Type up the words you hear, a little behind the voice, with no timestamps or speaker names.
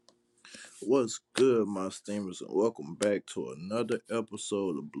What's good, my steamers, and welcome back to another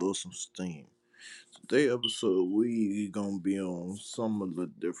episode of Blow Some Steam. Today episode, we gonna be on something a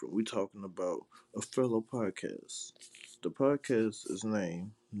little different. We talking about a fellow podcast. The podcast is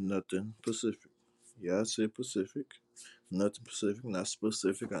named Nothing Pacific. Yeah, I said Pacific. Nothing Pacific, not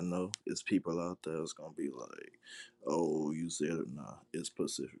specific. I know it's people out there that's gonna be like, "Oh, you said it." Nah, it's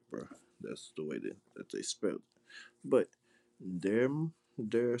Pacific, bro. That's the way that they spell it. But they're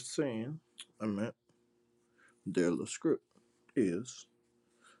they're saying, I meant their little script is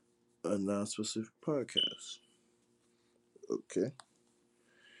a non-specific podcast. Okay.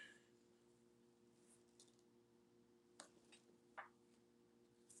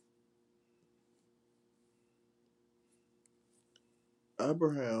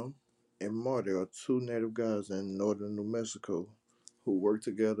 Abraham and Marty are two native guys in northern New Mexico who worked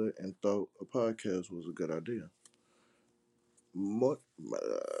together and thought a podcast was a good idea.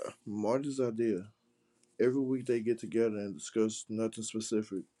 Marty's idea. Every week they get together and discuss nothing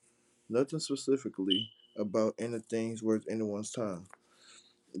specifically about anything worth anyone's time.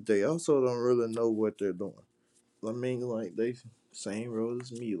 They also don't really know what they're doing. I mean, like they same road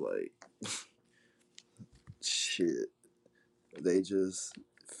as me. Like shit, they just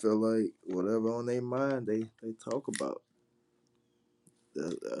feel like whatever on their mind they talk about.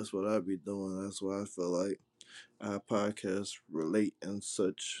 That's what I be doing. That's why I feel like our podcasts relate in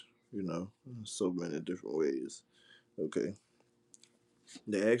such so many different ways. Okay,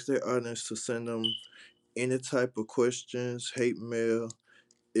 they ask their audience to send them any type of questions, hate mail,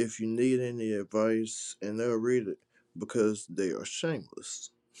 if you need any advice, and they'll read it because they are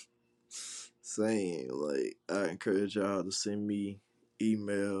shameless. Saying like I encourage y'all to send me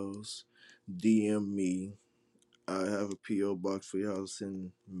emails, DM me. I have a PO box for y'all to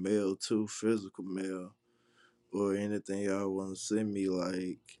send mail to, physical mail, or anything y'all want to send me.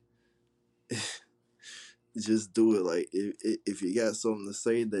 Like, just do it. Like, if you got something to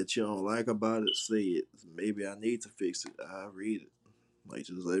say that you don't like about it, say it. Maybe I need to fix it. I read it. Like,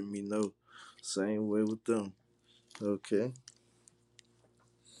 just let me know. Same way with them. Okay.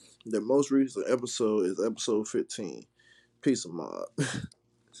 The most recent episode is episode 15. Peace of Mob.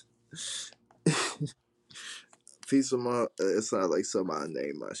 Peace of Mob. It sounds like somebody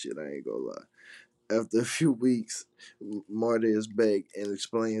named my shit. I ain't gonna lie. After a few weeks, Marty is back and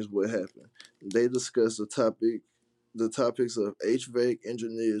explains what happened. They discuss the topics of HVAC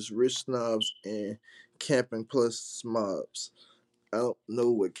engineers, rich snobs, and camping plus mobs. I don't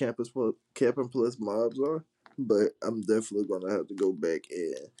know what camping plus mobs are, but I'm definitely gonna have to go back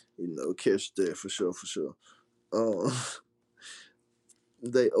and catch that for sure, for sure. Um,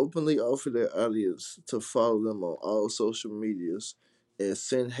 they openly offer their audience to follow them on all social medias and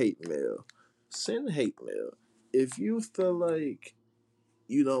send hate mail. Send hate mail. If you feel like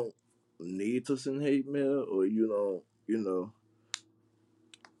you don't need to send hate mail or you don't,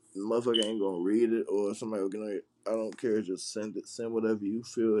 motherfucker ain't gonna read it or somebody gonna, I don't care, just send it. Send whatever you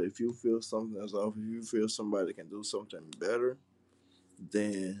feel. If you feel something that's off, if you feel somebody can do something better,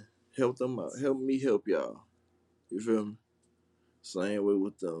 then help them out. Help me help y'all. You feel me? Same way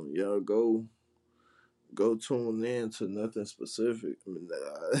with them. Y'all go tune in to nothing specific. I mean,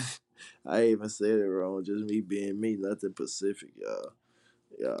 I even said it wrong. Just me being me. Nothing Pacific, y'all.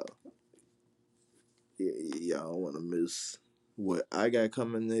 Y'all, y'all don't want to miss what I got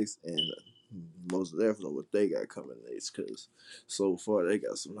coming next, and most definitely what they got coming next. Cause so far they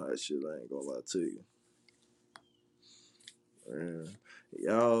got some hot shit. I ain't gonna lie to you. And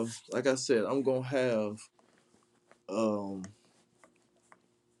y'all, like I said, I'm gonna have um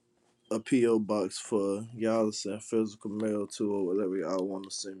a PO box for y'all to send physical mail to or whatever y'all want to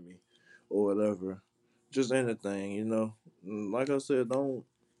send me or whatever. Just anything, Like I said, don't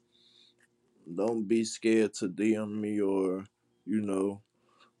be scared to DM me or you know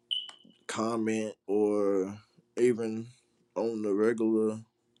comment or even on the regular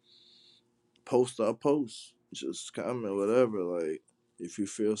post I post. Just comment whatever. Like if you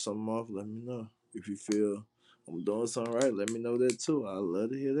feel something off, let me know. If you feel I'm doing something right, let me know that too. I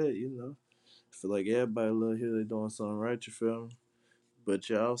love to hear that. I feel like everybody love to hear they doing something right, you feel me? But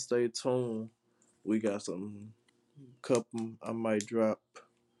y'all stay tuned. We got some couple I might drop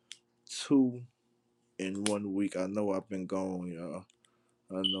two in 1 week. I know I've been gone, y'all.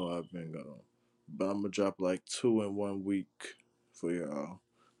 I know I've been gone. But I'm gonna drop like two in 1 week for y'all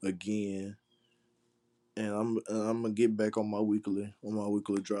again. And I'm gonna get back on my weekly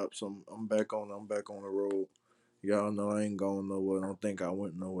drops. I'm back on the road. Y'all know I ain't going nowhere. Don't think I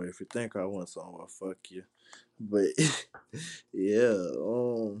went nowhere. If you think I went somewhere, fuck you. But yeah,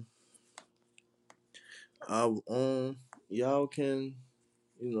 I y'all can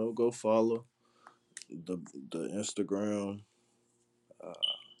go follow the Instagram. Uh,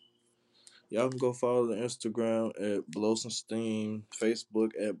 y'all can go follow the Instagram at Blow Some Steam,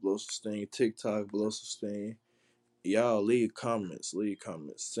 Facebook at Blow Some Steam, TikTok Blow Some Steam. Y'all leave comments. Leave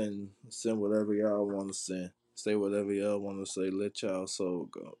comments. Send whatever y'all want to send. Say whatever y'all want to say. Let y'all soul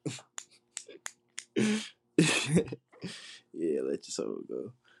go. Yeah, let your soul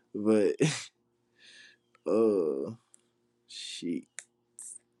go. But uh, shit,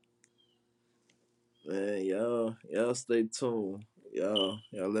 man, y'all stay tuned. Y'all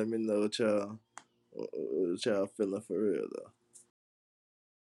let me know what y'all feeling for real though.